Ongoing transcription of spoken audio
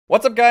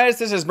What's up, guys?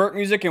 This is Merc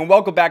Music and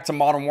welcome back to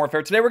Modern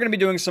Warfare. Today we're going to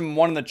be doing some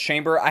One in the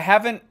Chamber. I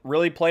haven't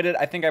really played it.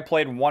 I think I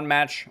played one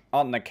match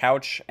out on the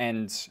couch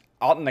and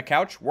out on the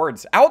couch?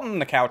 Words. Out on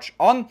the couch.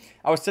 I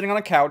was sitting on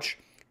a couch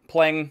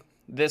playing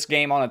this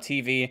game on a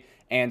TV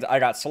and I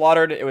got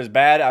slaughtered. It was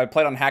bad. I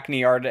played on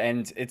Hackney Yard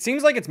and it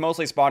seems like it's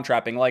mostly spawn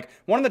trapping. Like,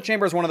 One in the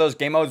Chamber is one of those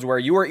game modes where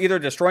you are either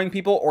destroying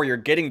people or you're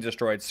getting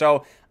destroyed.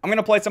 So I'm going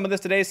to play some of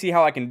this today, see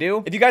how I can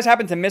do. If you guys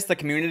happen to miss the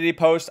community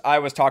post, I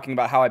was talking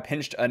about how I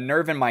pinched a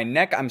nerve in my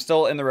neck. I'm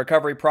still in the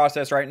recovery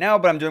process right now,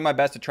 but I'm doing my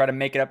best to try to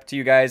make it up to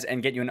you guys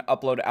and get you an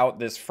upload out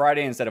this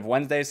Friday instead of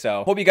Wednesday.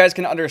 So hope you guys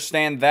can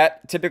understand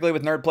that. Typically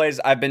with Nerd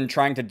Plays, I've been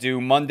trying to do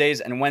Mondays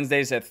and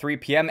Wednesdays at 3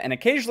 p.m. and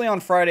occasionally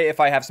on Friday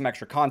if I have some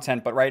extra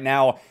content, but right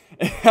now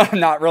I'm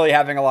not really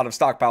having a lot of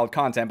stockpiled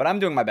content, but I'm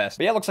doing my best.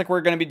 But yeah, it looks like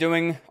we're going to be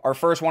doing our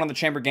first One in the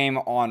Chamber game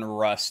on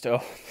Rust.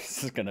 Oh,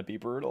 this is going to be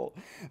brutal.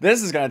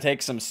 This is going to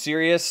take some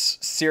serious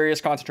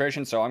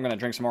concentration, so I'm going to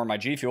drink some more of my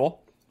G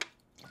Fuel.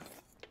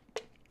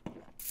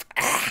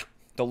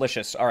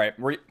 Delicious. All right,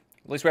 at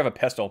least we have a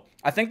pistol.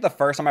 I think the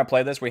first time I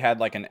played this, we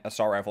had like an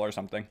assault rifle or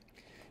something.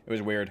 It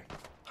was weird.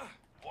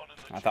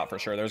 I thought for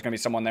sure there was going to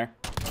be someone there.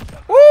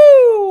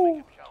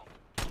 Woo!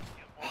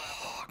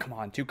 Oh, come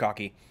on, too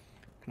cocky.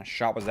 What kind of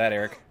shot was that,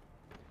 Erik?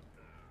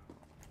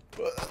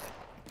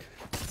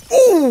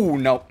 Ooh,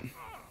 nope.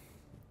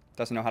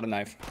 Doesn't know how to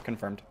knife.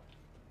 Confirmed.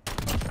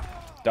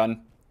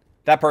 Done.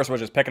 That person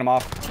was just picking them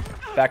off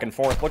back and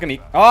forth. Look at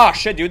me. Oh,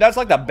 shit, dude. That's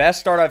like the best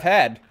start I've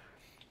had.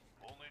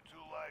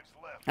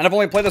 And I've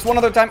only played this one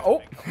other time.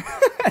 Oh,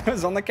 I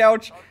was on the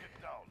couch.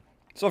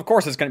 So, of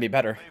course, it's going to be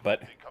better.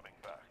 But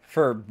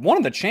for One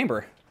in the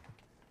Chamber,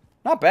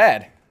 not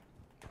bad.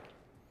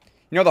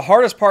 You know, the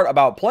hardest part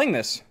about playing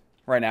this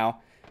right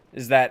now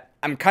is that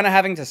I'm kind of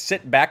having to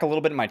sit back a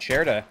little bit in my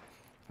chair to...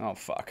 Oh,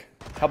 fuck.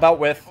 How about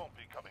with...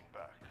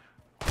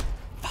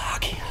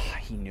 Fuck.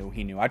 He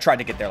knew. I tried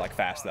to get there, like,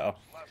 fast, though.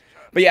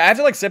 But yeah, I have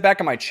to, like, sit back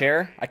in my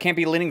chair. I can't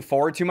be leaning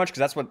forward too much because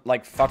that's what,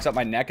 like, fucks up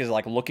my neck is,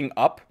 like, looking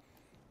up.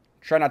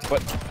 Try not to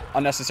put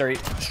unnecessary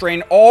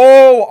strain.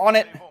 Oh, on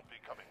it.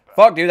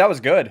 Fuck, dude, that was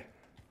good.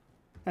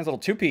 Nice little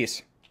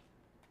two-piece.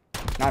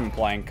 Not even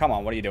playing. Come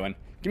on, what are you doing?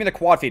 Give me the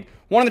quad feed.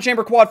 One in the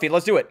Chamber quad feed.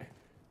 Let's do it.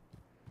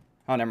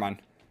 Oh, never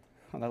mind.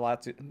 Oh,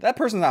 that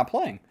person's not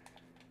playing.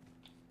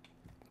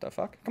 What the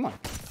fuck? Come on.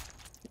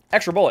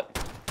 Extra bullet.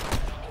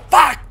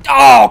 Fuck!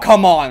 Oh,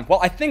 come on. Well,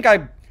 I think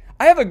I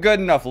have a good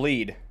enough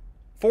lead.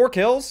 4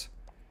 kills,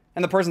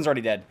 and the person's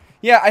already dead.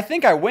 Yeah, I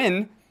think I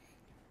win,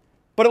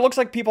 but it looks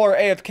like people are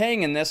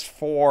AFKing in this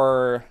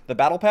for the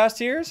Battle Pass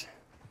tiers.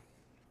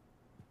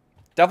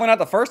 Definitely not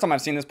the first time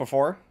I've seen this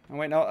before. Oh,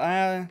 wait, no.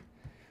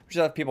 We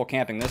should have people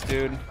camping this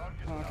dude.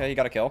 Oh, okay, you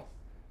got a kill.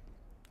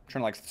 I'm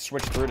trying to, like,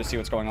 switch through to see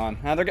what's going on.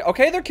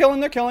 Okay, they're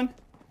killing.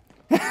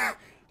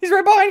 He's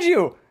right behind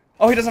you.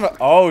 Oh, he doesn't have a...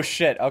 Oh,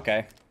 shit.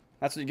 Okay.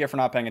 That's what you get for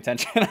not paying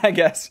attention, I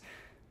guess.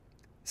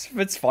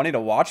 It's funny to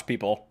watch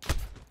people.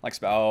 Like,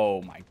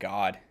 oh my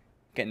god.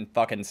 Getting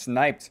fucking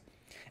sniped.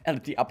 El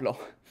Diablo.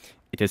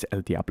 It is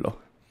El Diablo.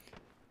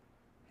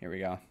 Here we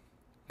go.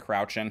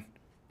 Crouching.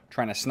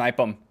 Trying to snipe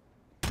him.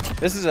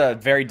 This is a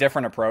very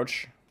different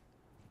approach.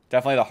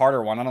 Definitely the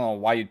harder one. I don't know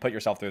why you'd put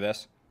yourself through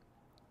this.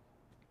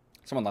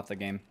 Someone left the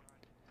game.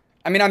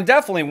 I mean, I'm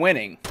definitely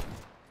winning.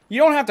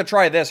 You don't have to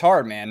try this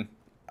hard, man.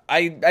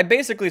 I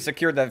basically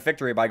secured that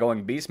victory by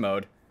going beast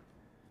mode.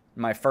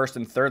 My first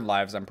and third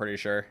lives, I'm pretty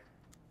sure.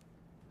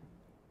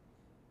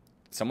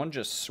 Someone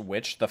just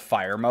switched the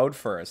fire mode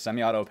for a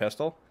semi-auto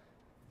pistol?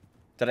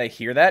 Did I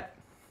hear that?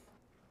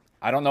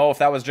 I don't know if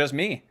that was just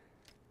me.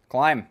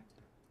 Climb.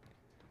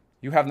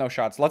 You have no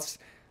shots.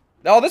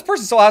 Oh, this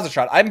person still has a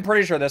shot. I'm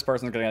pretty sure this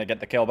person's gonna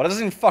get the kill, but it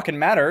doesn't even fucking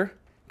matter.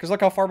 Because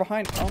look how far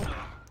behind.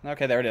 Oh.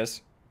 Okay, there it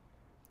is.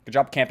 Good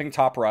job camping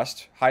top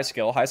Rust. High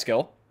skill, high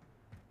skill.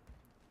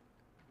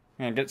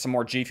 I'm gonna get some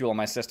more G Fuel in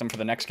my system for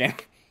the next game.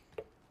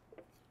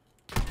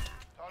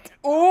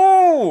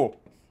 Ooh!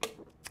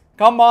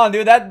 Come on,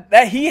 dude.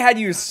 That he had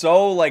you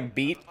so, like,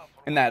 beat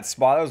in that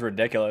spot. That was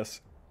ridiculous.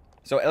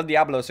 So, El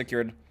Diablo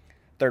secured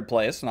 3rd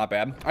place. Not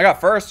bad. I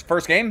got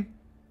first game.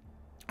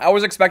 I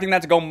was expecting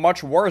that to go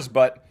much worse,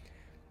 but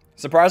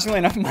surprisingly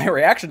enough, my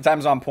reaction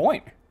time's on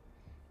point.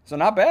 So,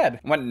 not bad.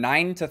 Went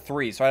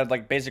 9-3, so I had,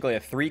 like, basically a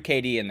 3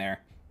 KD in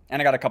there.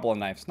 And I got a couple of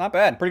knives. Not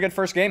bad. Pretty good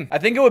first game. I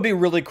think it would be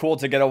really cool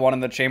to get a One in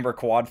the Chamber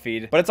quad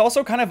feed. But it's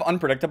also kind of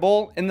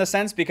unpredictable in the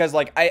sense because,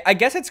 like, I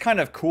guess it's kind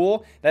of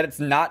cool that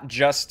it's not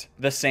just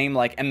the same,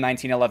 like,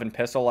 M1911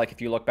 pistol, like, if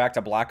you look back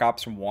to Black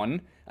Ops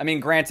 1. I mean,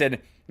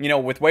 granted, you know,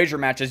 with wager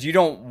matches, you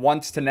don't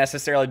want to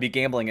necessarily be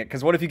gambling it.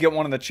 Because what if you get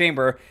One in the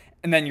Chamber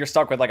and then you're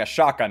stuck with, like, a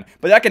shotgun?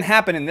 But that can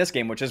happen in this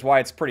game, which is why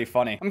it's pretty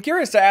funny. I'm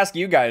curious to ask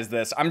you guys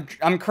this.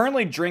 I'm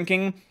currently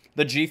drinking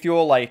the G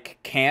Fuel, like,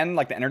 can,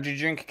 like the energy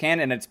drink can,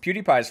 and it's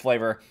PewDiePie's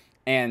flavor.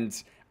 And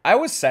I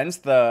always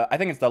sensed I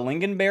think it's the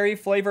lingonberry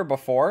flavor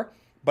before,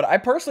 But I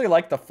personally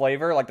like the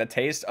flavor, like the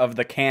taste of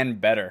the can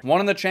better. One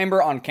in the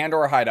chamber on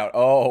Candor Hideout.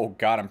 Oh,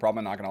 God, I'm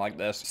probably not gonna like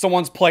this.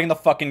 Someone's playing the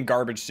fucking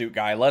garbage suit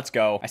guy. Let's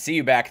go. I see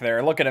you back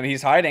there. Look at him.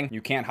 He's hiding.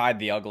 You can't hide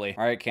the ugly.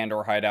 All right,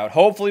 Candor Hideout.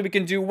 Hopefully we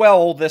can do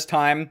well this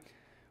time.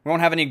 We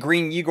won't have any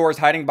green Igors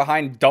hiding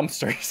behind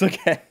dumpsters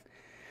again.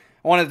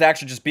 I want it to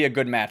actually just be a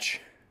good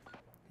match.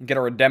 Get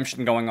a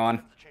redemption going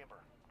on.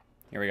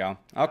 Here we go.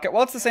 Okay,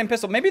 well, it's the same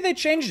pistol. Maybe they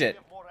changed it.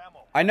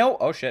 I know.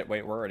 Oh, shit.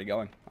 Wait, we're already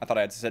going. I thought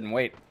I had to sit and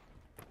wait.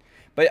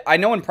 But I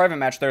know in private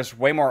match, there's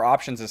way more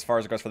options as far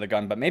as it goes for the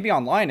gun. But maybe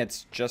online,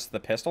 it's just the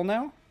pistol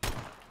now?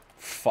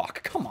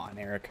 Fuck. Come on,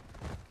 Erik.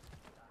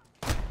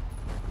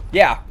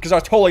 Yeah, because I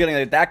was totally going to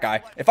get that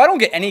guy. If I don't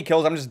get any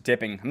kills, I'm just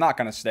dipping. I'm not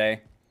going to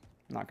stay.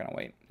 I'm not going to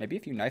wait. Maybe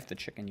if you knife the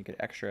chicken, you get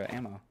extra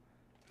ammo.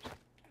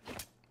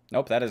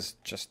 Nope, that is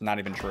just not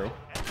even true.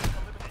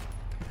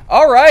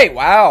 All right,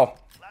 wow.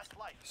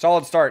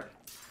 Solid start.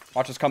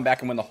 Watch us come back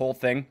and win the whole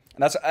thing.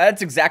 And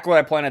that's exactly what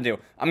I plan to do.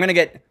 I'm going to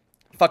get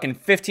fucking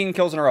 15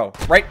 kills in a row.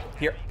 Right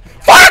here.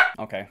 Fuck!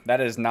 Okay,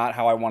 that is not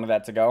how I wanted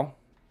that to go.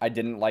 I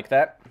didn't like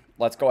that.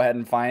 Let's go ahead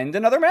and find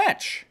another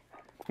match.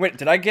 Wait,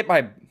 did I get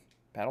my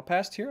battle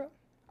pass hero?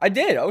 I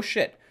did. Oh,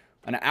 shit.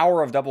 An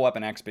hour of double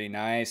weapon XP.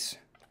 Nice.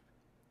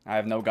 I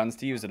have no guns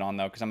to use it on,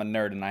 though, because I'm a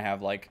nerd and I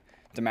have, like,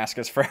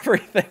 Damascus for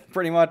everything,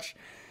 pretty much.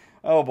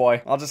 Oh,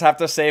 boy. I'll just have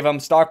to save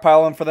them,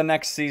 stockpile them for the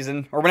next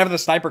season, or whenever the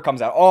sniper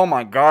comes out. Oh,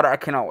 my God. I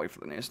cannot wait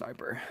for the new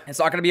sniper. It's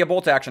not going to be a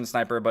bolt-action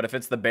sniper, but if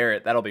it's the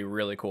Barrett, that'll be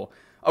really cool.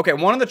 Okay,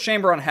 one in the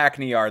chamber on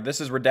Hackney Yard.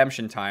 This is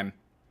redemption time.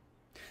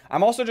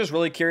 I'm also just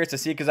really curious to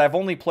see, because I've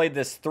only played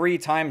this 3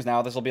 times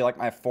now. This will be, like,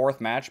 my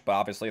 4th match, but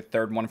obviously a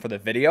 3rd one for the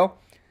video.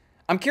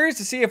 I'm curious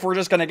to see if we're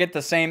just going to get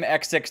the same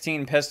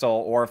X16 pistol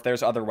or if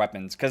there's other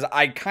weapons, because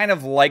I kind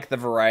of like the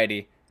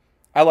variety.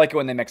 I like it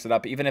when they mix it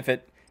up, even if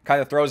it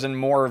kind of throws in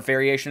more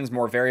variations,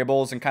 more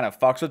variables, and kind of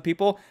fucks with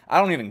people.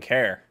 I don't even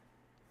care.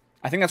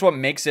 I think that's what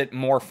makes it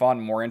more fun,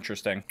 more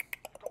interesting.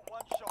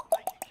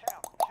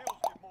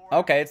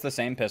 Okay, it's the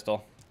same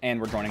pistol,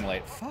 and we're joining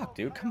late. Fuck,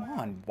 dude, come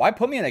on. Why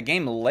put me in a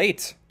game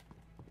late?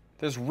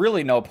 There's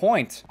really no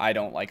point. I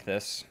don't like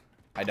this.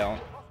 I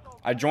don't.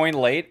 I joined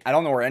late. I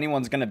don't know where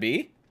anyone's going to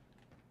be.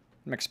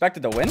 I'm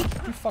expected to win?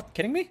 Are you fucking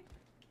kidding me?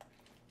 I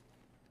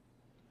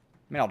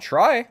mean, I'll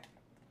try.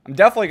 I'm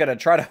definitely going to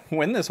try to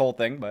win this whole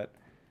thing, but...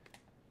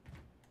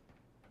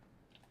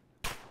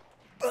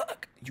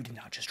 Fuck. You did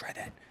not just try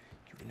that.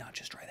 You did not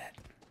just try that.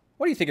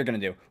 What do you think you're going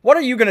to do? What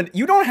are you going to...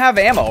 You don't have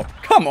ammo.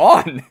 Come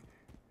on.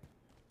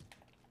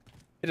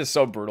 It is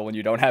so brutal when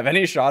you don't have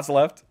any shots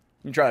left.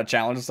 You try to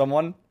challenge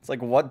someone. It's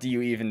like, what do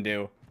you even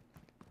do?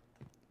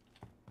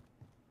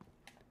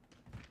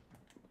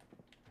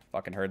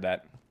 Fucking heard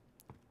that.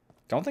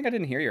 Don't think I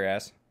didn't hear your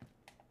ass.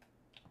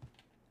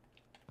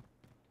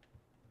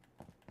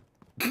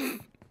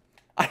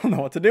 I don't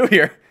know what to do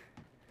here.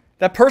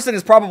 That person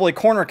is probably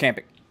corner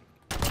camping.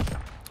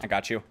 I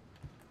got you.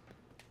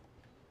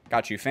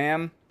 Got you,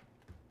 fam.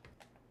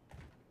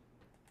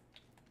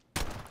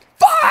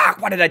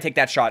 Fuck! Why did I take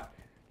that shot?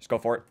 Just go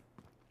for it.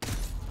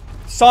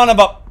 Son of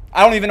a...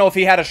 I don't even know if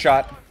he had a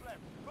shot.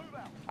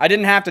 I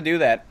didn't have to do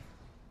that.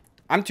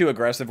 I'm too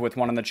aggressive with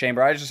one in the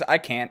chamber. I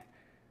can't.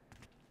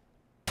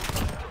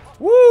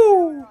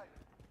 Woo!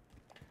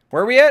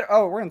 Where are we at?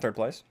 Oh, we're in 3rd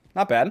place.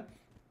 Not bad.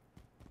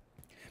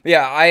 But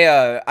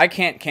yeah, I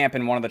can't camp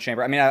in one of the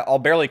chamber. I mean, I'll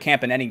barely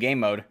camp in any game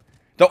mode.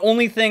 The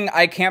only thing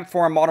I camped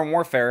for in Modern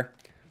Warfare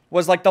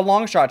was like the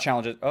long shot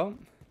challenges. Oh.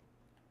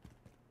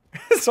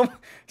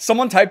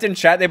 Someone typed in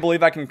chat they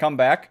believe I can come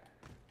back.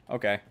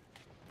 Okay.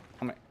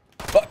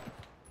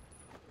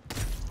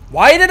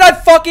 Why did I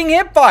fucking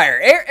hip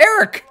fire?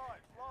 Erik!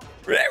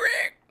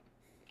 Erik!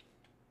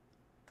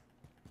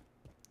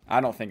 I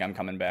don't think I'm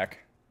coming back.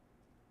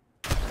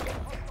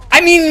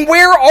 I mean,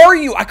 where are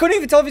you? I couldn't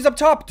even tell if he's up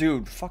top.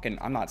 Dude, fucking,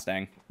 I'm not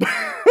staying.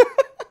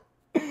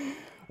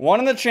 One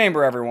in the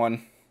chamber,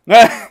 everyone.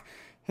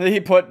 He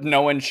put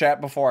no in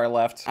chat before I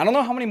left. I don't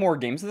know how many more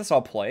games of this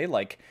I'll play.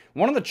 Like,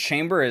 one in the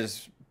chamber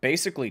is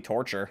basically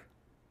torture.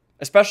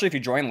 Especially if you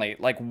join late.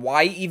 Like,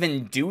 why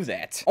even do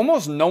that?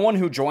 Almost no one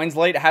who joins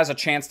late has a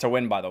chance to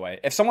win, by the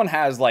way. If someone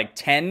has, like,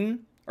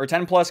 10 or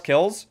 10 plus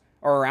kills,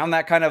 or around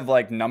that kind of,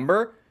 like,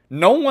 number,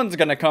 no one's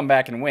gonna come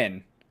back and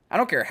win. I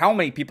don't care how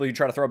many people you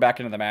try to throw back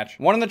into the match.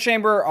 One in the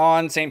chamber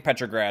on St.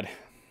 Petrograd.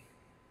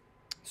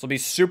 This will be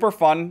super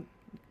fun.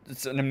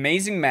 It's an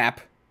amazing map.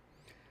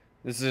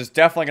 This is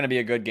definitely going to be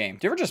a good game.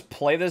 Do you ever just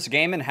play this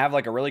game and have,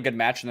 like, a really good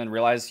match and then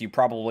realize you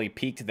probably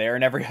peaked there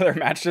and every other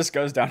match just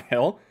goes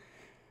downhill?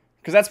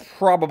 Because that's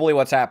probably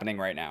what's happening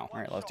right now. All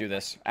right, let's do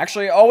this.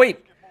 Actually, oh,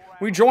 wait.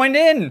 We joined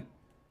in.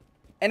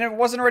 And it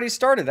wasn't already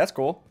started. That's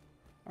cool.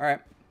 All right.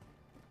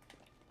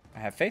 I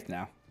have faith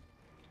now.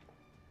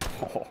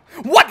 Oh,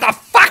 what the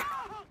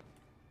fuck?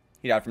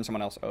 He died from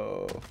someone else.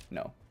 Oh,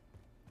 no.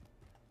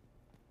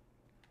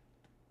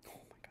 Oh,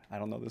 my God. I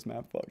don't know this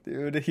map. Fuck,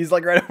 dude. He's,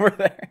 like, right over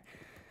there.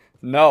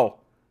 No.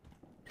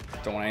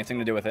 Don't want anything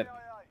to do with it.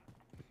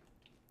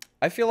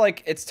 I feel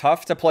like it's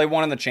tough to play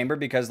one in the chamber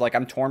because, like,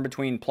 I'm torn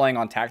between playing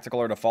on tactical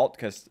or default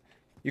because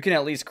you can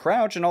at least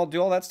crouch and I'll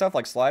do all that stuff,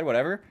 like slide,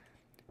 whatever.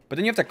 But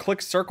then you have to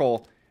click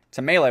circle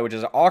to melee, which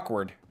is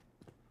awkward.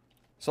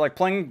 So, like,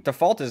 playing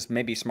default is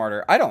maybe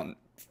smarter. I don't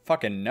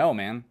fucking know,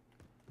 man.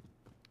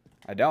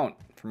 I don't.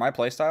 For my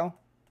playstyle.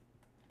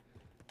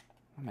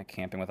 Why am I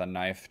camping with a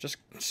knife? Just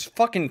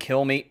fucking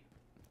kill me.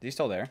 Is he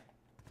still there?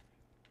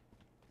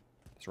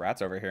 There's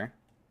rats over here.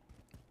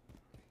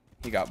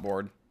 He got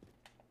bored.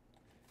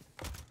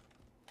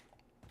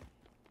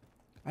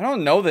 I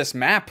don't know this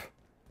map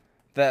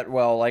that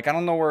well. Like, I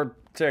don't know where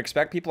to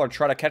expect people or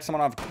try to catch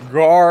someone off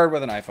guard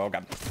with a knife. Oh,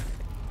 God.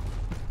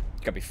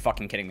 You gotta be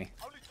fucking kidding me.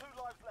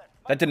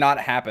 That did not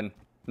happen.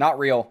 Not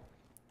real.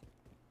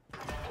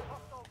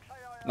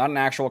 Not an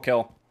actual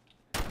kill.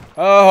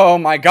 Oh,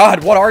 my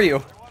God. What are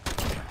you?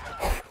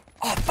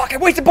 Oh, fuck. I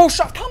wasted both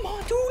shots. Come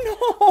on, dude.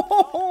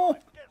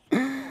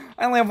 No.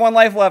 I only have 1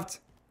 life left.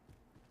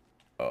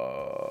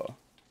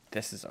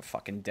 This is a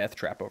fucking death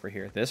trap over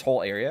here. This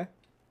whole area.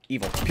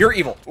 Evil. Pure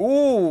evil.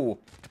 Ooh.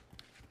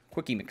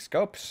 Quickie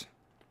McScopes.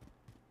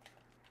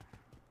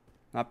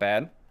 Not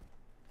bad.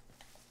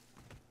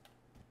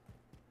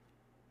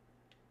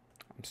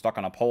 I'm stuck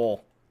on a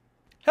pole.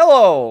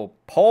 Hello,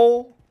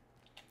 pole.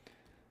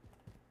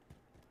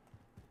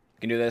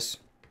 We can do this.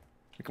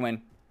 We can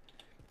win.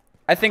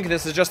 I think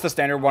this is just the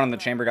standard one in the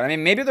chamber gun. I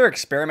mean, maybe they're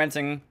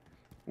experimenting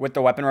with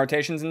the weapon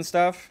rotations and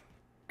stuff.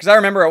 Because I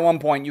remember at one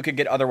point you could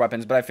get other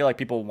weapons, but I feel like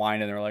people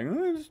whined and they're like,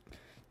 oh, it's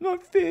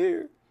not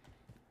fair.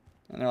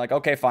 And they're like,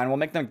 okay, fine. We'll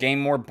make the game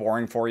more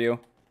boring for you.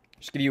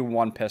 Just give you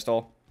 1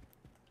 pistol.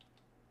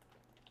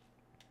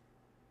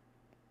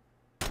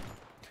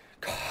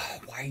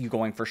 God, why are you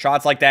going for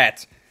shots like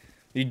that?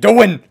 What are you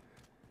doing?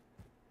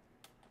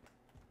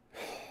 Oh,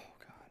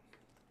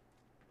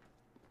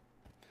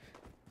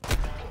 God.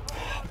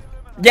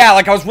 Yeah,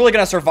 like I was really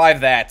going to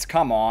survive that.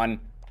 Come on.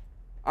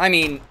 I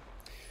mean,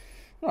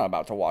 I'm not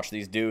about to watch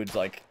these dudes,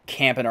 like,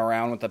 camping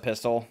around with the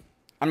pistol.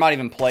 I'm not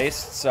even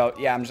placed, so,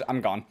 yeah,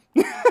 I'm gone.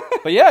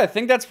 But yeah, I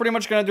think that's pretty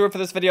much going to do it for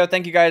this video.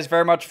 Thank you guys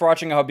very much for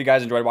watching. I hope you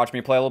guys enjoyed watching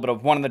me play a little bit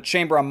of One in the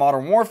Chamber on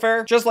Modern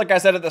Warfare. Just like I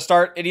said at the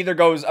start, it either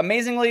goes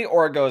amazingly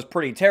or it goes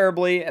pretty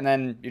terribly, and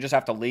then you just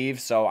have to leave.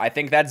 So I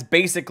think that's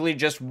basically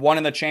just One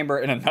in the Chamber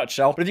in a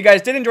nutshell. But if you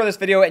guys did enjoy this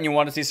video and you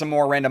want to see some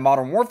more random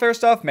Modern Warfare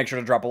stuff, make sure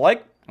to drop a like,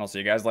 and I'll see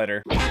you guys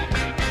later.